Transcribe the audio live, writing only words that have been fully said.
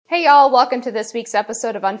Hey y'all, welcome to this week's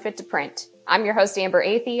episode of Unfit to Print. I'm your host Amber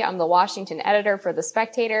Athey. I'm the Washington editor for The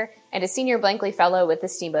Spectator and a senior Blankley fellow with the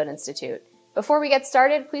Steamboat Institute. Before we get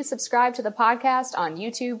started, please subscribe to the podcast on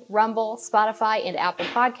YouTube, Rumble, Spotify, and Apple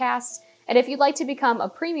Podcasts. And if you'd like to become a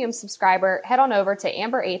premium subscriber, head on over to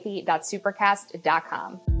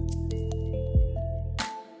amberathey.supercast.com.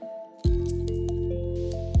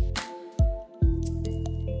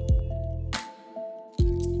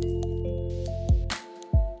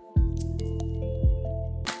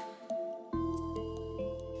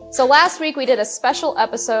 So last week we did a special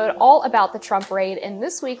episode all about the Trump raid, and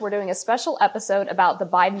this week we're doing a special episode about the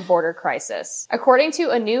Biden border crisis. According to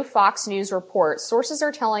a new Fox News report, sources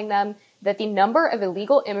are telling them that the number of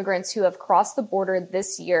illegal immigrants who have crossed the border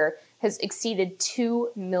this year has exceeded 2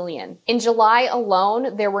 million. In July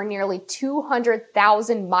alone, there were nearly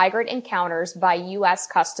 200,000 migrant encounters by U.S.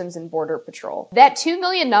 Customs and Border Patrol. That 2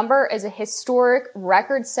 million number is a historic,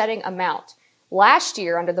 record-setting amount. Last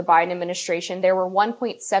year, under the Biden administration, there were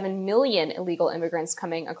 1.7 million illegal immigrants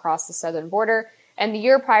coming across the southern border, and the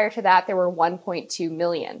year prior to that, there were 1.2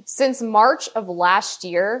 million. Since March of last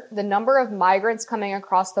year, the number of migrants coming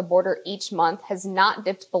across the border each month has not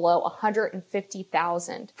dipped below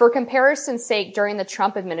 150,000. For comparison's sake, during the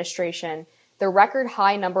Trump administration, the record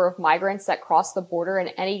high number of migrants that crossed the border in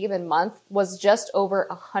any given month was just over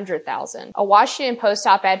 100,000. A Washington Post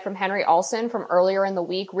op-ed from Henry Olsen from earlier in the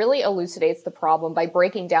week really elucidates the problem by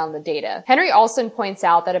breaking down the data. Henry Olsen points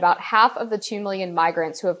out that about half of the 2 million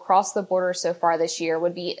migrants who have crossed the border so far this year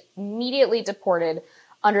would be immediately deported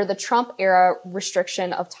under the Trump-era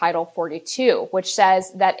restriction of Title 42, which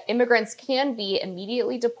says that immigrants can be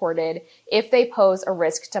immediately deported if they pose a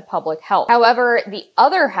risk to public health. However, the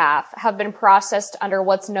other half have been processed under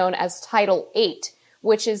what's known as Title 8,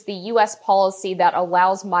 which is the U.S. policy that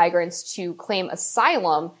allows migrants to claim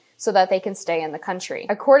asylum so that they can stay in the country.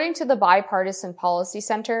 According to the Bipartisan Policy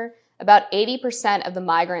Center, about 80% of the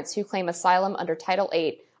migrants who claim asylum under Title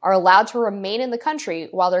 8 are allowed to remain in the country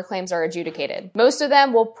while their claims are adjudicated. Most of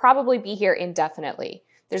them will probably be here indefinitely.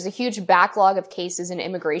 There's a huge backlog of cases in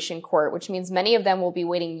immigration court, which means many of them will be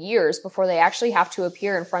waiting years before they actually have to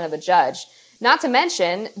appear in front of a judge. Not to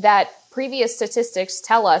mention that previous statistics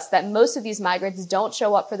tell us that most of these migrants don't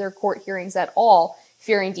show up for their court hearings at all,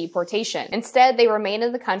 fearing deportation. Instead, they remain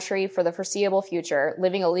in the country for the foreseeable future,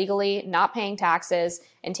 living illegally, not paying taxes,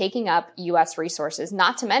 and taking up U.S. resources,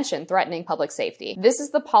 not to mention threatening public safety. This is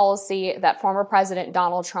the policy that former President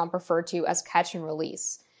Donald Trump referred to as catch and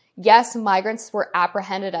release. Yes, migrants were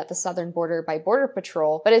apprehended at the southern border by Border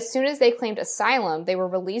Patrol, but as soon as they claimed asylum, they were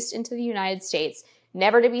released into the United States,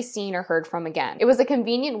 never to be seen or heard from again. It was a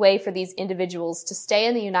convenient way for these individuals to stay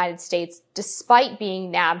in the United States despite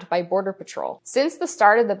being nabbed by Border Patrol. Since the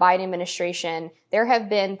start of the Biden administration, there have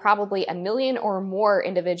been probably 1 million or more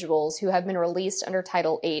individuals who have been released under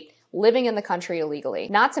Title 8 living in the country illegally.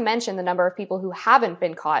 Not to mention the number of people who haven't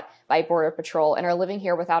been caught by Border Patrol and are living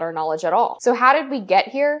here without our knowledge at all. So how did we get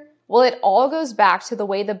here? Well, it all goes back to the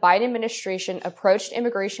way the Biden administration approached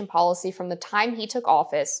immigration policy from the time he took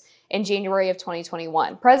office in January of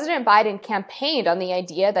 2021. President Biden campaigned on the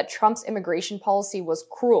idea that Trump's immigration policy was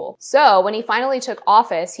cruel. So when he finally took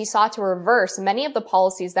office, he sought to reverse many of the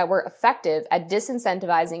policies that were effective at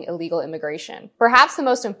disincentivizing illegal immigration. Perhaps the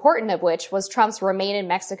most important of which was Trump's Remain in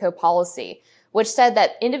Mexico policy, which said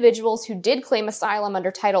that individuals who did claim asylum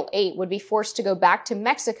under Title 8 would be forced to go back to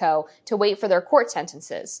Mexico to wait for their court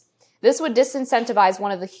sentences. This would disincentivize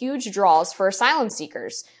one of the huge draws for asylum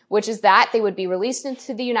seekers, which is that they would be released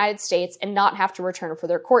into the United States and not have to return for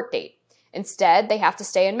their court date. Instead, they have to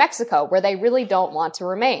stay in Mexico, where they really don't want to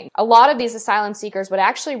remain. A lot of these asylum seekers would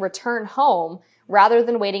actually return home rather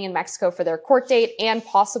than waiting in Mexico for their court date and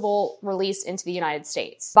possible release into the United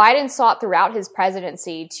States. Biden sought throughout his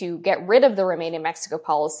presidency to get rid of the Remain in Mexico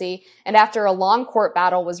policy, and after a long court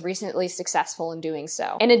battle was recently successful in doing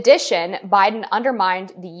so. In addition, Biden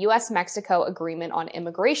undermined the U.S.-Mexico Agreement on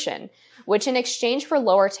Immigration, which in exchange for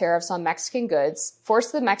lower tariffs on Mexican goods,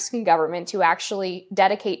 forced the Mexican government to actually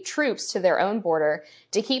dedicate troops to their own border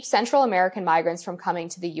to keep Central American migrants from coming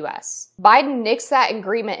to the U.S. Biden nixed that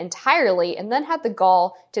agreement entirely and then had the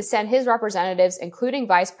gall to send his representatives, including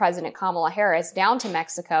Vice President Kamala Harris, down to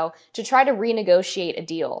Mexico to try to renegotiate a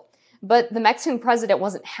deal. But the Mexican president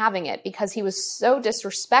wasn't having it because he was so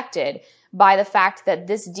disrespected by the fact that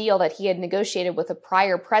this deal that he had negotiated with a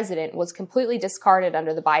prior president was completely discarded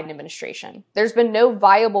under the Biden administration. There's been no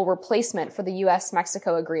viable replacement for the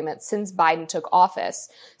U.S.-Mexico agreement since Biden took office,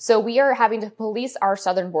 so we are having to police our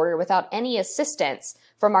southern border without any assistance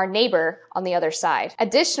from our neighbor on the other side.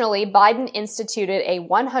 Additionally, Biden instituted a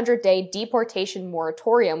 100-day deportation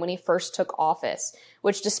moratorium when he first took office,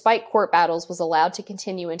 which despite court battles was allowed to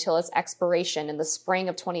continue until its expiration in the spring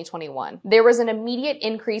of 2021. There was an immediate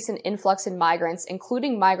increase in influx in migrants,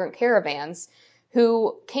 including migrant caravans,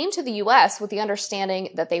 who came to the U.S. with the understanding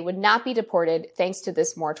that they would not be deported thanks to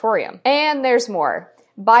this moratorium. And there's more.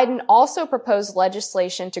 Biden also proposed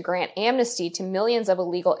legislation to grant amnesty to millions of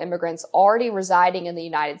illegal immigrants already residing in the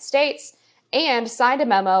United States, and signed a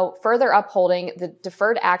memo further upholding the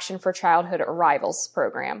Deferred Action for Childhood Arrivals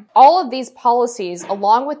program. All of these policies,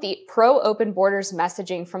 along with the pro-open borders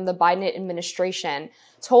messaging from the Biden administration,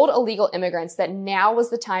 told illegal immigrants that now was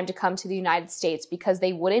the time to come to the United States because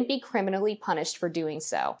they wouldn't be criminally punished for doing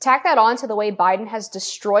so. Tack that on to the way Biden has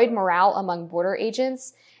destroyed morale among border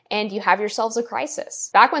agents, and you have yourselves a crisis.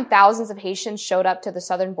 Back when thousands of Haitians showed up to the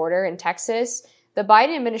southern border in Texas, the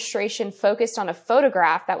Biden administration focused on a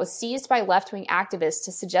photograph that was seized by left-wing activists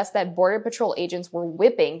to suggest that Border Patrol agents were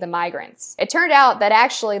whipping the migrants. It turned out that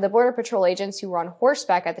actually the Border Patrol agents who were on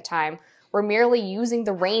horseback at the time were merely using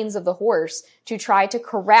the reins of the horse to try to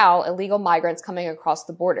corral illegal migrants coming across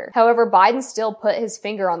the border. However, Biden still put his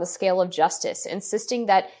finger on the scale of justice, insisting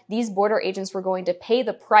that these border agents were going to pay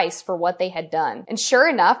the price for what they had done. And sure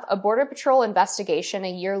enough, a Border Patrol investigation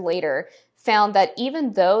a year later found that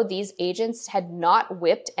even though these agents had not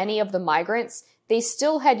whipped any of the migrants, they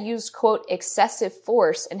still had used, quote, excessive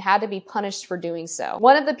force and had to be punished for doing so.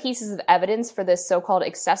 One of the pieces of evidence for this so-called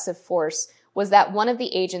excessive force was that one of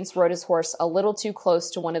the agents rode his horse a little too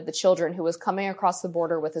close to one of the children who was coming across the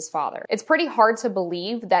border with his father. It's pretty hard to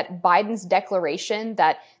believe that Biden's declaration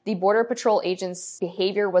that the Border Patrol agents'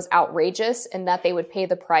 behavior was outrageous and that they would pay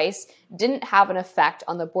the price didn't have an effect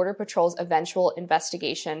on the Border Patrol's eventual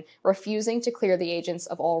investigation, refusing to clear the agents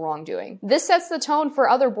of all wrongdoing. This sets the tone for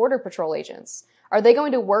other Border Patrol agents. Are they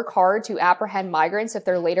going to work hard to apprehend migrants if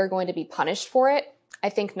they're later going to be punished for it? I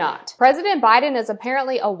think not. President Biden is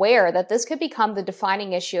apparently aware that this could become the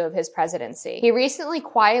defining issue of his presidency. He recently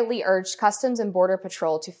quietly urged Customs and Border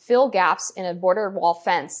Patrol to fill gaps in a border wall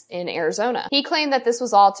fence in Arizona. He claimed that this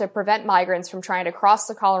was all to prevent migrants from trying to cross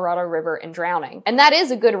the Colorado River and drowning. And that is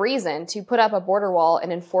a good reason to put up a border wall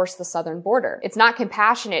and enforce the southern border. It's not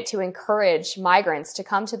compassionate to encourage migrants to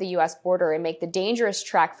come to the U.S. border and make the dangerous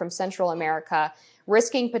trek from Central America,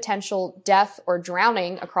 risking potential death or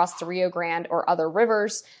drowning across the Rio Grande or other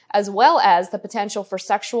rivers, as well as the potential for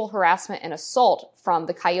sexual harassment and assault from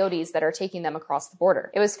the coyotes that are taking them across the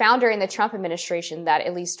border. It was found during the Trump administration that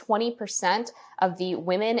at least 20% of the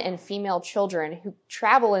women and female children who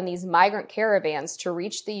travel in these migrant caravans to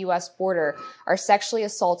reach the U.S. border are sexually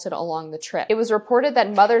assaulted along the trip. It was reported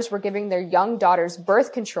that mothers were giving their young daughters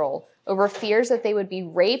birth control over fears that they would be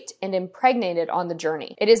raped and impregnated on the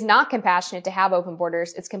journey. It is not compassionate to have open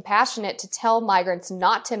borders. It's compassionate to tell migrants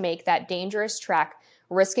not to make that dangerous trek,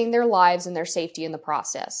 risking their lives and their safety in the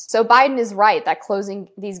process. So Biden is right that closing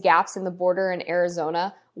these gaps in the border in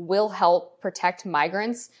Arizona will help protect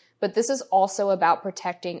migrants, but this is also about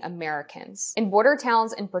protecting Americans. In border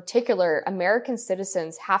towns in particular, American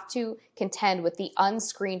citizens have to contend with the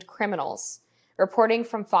unscreened criminals. Reporting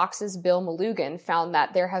from Fox's Bill Malugin found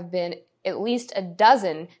that there have been at least a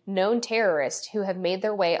dozen known terrorists who have made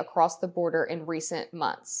their way across the border in recent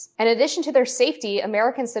months. In addition to their safety,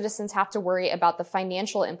 American citizens have to worry about the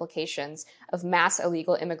financial implications of mass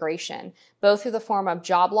illegal immigration, both through the form of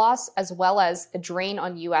job loss as well as a drain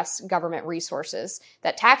on U.S. government resources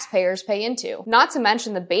that taxpayers pay into. Not to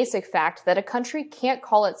mention the basic fact that a country can't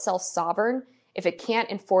call itself sovereign if it can't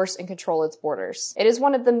enforce and control its borders. It is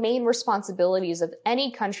one of the main responsibilities of any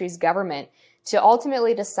country's government to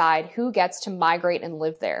ultimately decide who gets to migrate and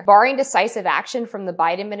live there. Barring decisive action from the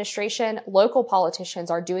Biden administration, local politicians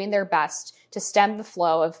are doing their best to stem the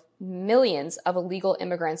flow of millions of illegal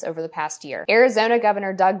immigrants over the past year. Arizona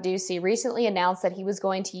Governor Doug Ducey recently announced that he was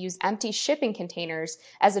going to use empty shipping containers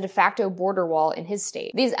as a de facto border wall in his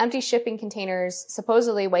state. These empty shipping containers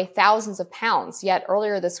supposedly weigh thousands of pounds, yet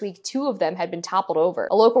earlier this week, 2 of them had been toppled over.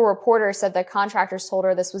 A local reporter said that contractors told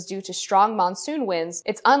her this was due to strong monsoon winds.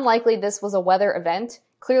 It's unlikely this was a weather event.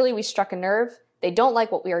 Clearly, we struck a nerve. They don't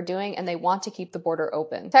like what we are doing, and they want to keep the border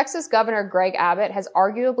open. Texas Governor Greg Abbott has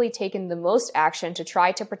arguably taken the most action to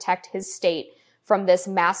try to protect his state from this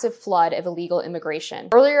massive flood of illegal immigration.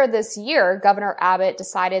 Earlier this year, Governor Abbott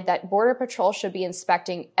decided that Border Patrol should be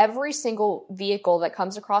inspecting every single vehicle that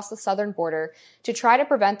comes across the southern border to try to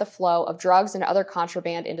prevent the flow of drugs and other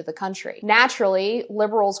contraband into the country. Naturally,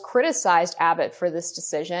 liberals criticized Abbott for this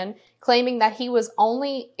decision, claiming that he was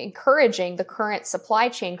only encouraging the current supply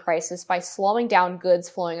chain crisis by slowing down goods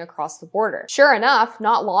flowing across the border. Sure enough,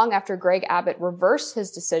 not long after Greg Abbott reversed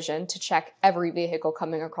his decision to check every vehicle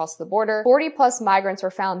coming across the border, 40+ migrants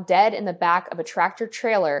were found dead in the back of a tractor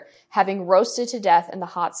trailer, having roasted to death in the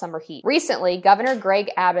hot summer heat. Recently, Governor Greg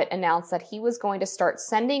Abbott announced that he was going to start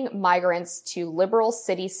sending migrants to liberal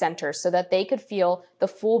city centers so that they could feel the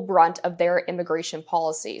full brunt of their immigration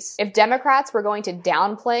policies. If Democrats were going to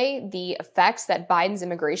downplay the effects that Biden's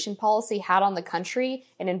immigration policy had on the country,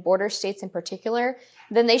 and in border states in particular,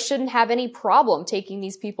 then they shouldn't have any problem taking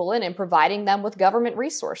these people in and providing them with government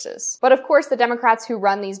resources. But of course, the Democrats who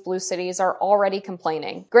run these blue cities are already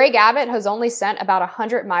complaining. Greg Abbott has only sent about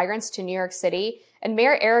 100 migrants to New York City, and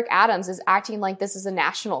Mayor Eric Adams is acting like this is a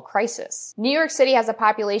national crisis. New York City has a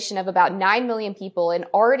population of about 9 million people and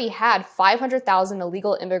already had 500,000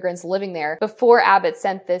 illegal immigrants living there before Abbott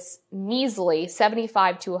sent this measly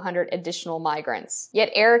 75 to 100 additional migrants.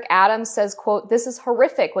 Yet Eric Adams says, quote, "This is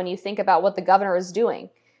horrific when you think about what the governor is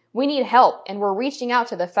doing. We need help, and we're reaching out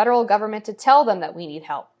to the federal government to tell them that we need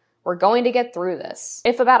help. We're going to get through this."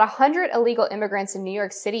 If about 100 illegal immigrants in New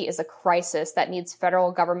York City is a crisis that needs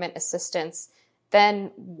federal government assistance,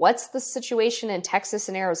 then what's the situation in Texas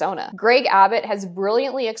and Arizona? Greg Abbott has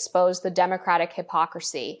brilliantly exposed the Democratic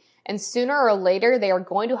hypocrisy, and sooner or later they are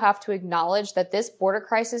going to have to acknowledge that this border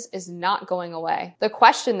crisis is not going away. The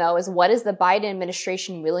question, though, is what is the Biden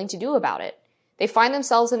administration willing to do about it? They find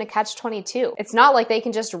themselves in a catch-22. It's not like they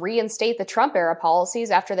can just reinstate the Trump-era policies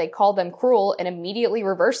after they called them cruel and immediately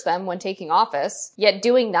reverse them when taking office. Yet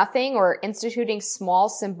doing nothing or instituting small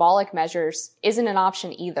symbolic measures isn't an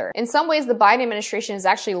option either. In some ways, the Biden administration is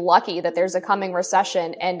actually lucky that there's a coming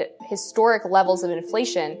recession and historic levels of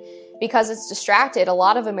inflation, because it's distracted a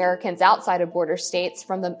lot of Americans outside of border states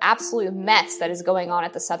from the absolute mess that is going on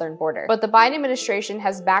at the southern border. But the Biden administration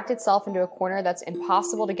has backed itself into a corner that's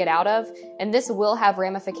impossible to get out of, and this will have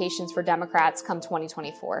ramifications for Democrats come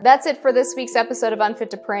 2024. That's it for this week's episode of Unfit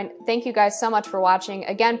to Print. Thank you guys so much for watching.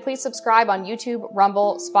 Again, please subscribe on YouTube,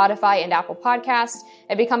 Rumble, Spotify, and Apple Podcasts,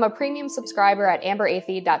 and become a premium subscriber at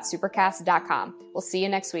amberathey.supercast.com. We'll see you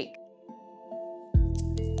next week.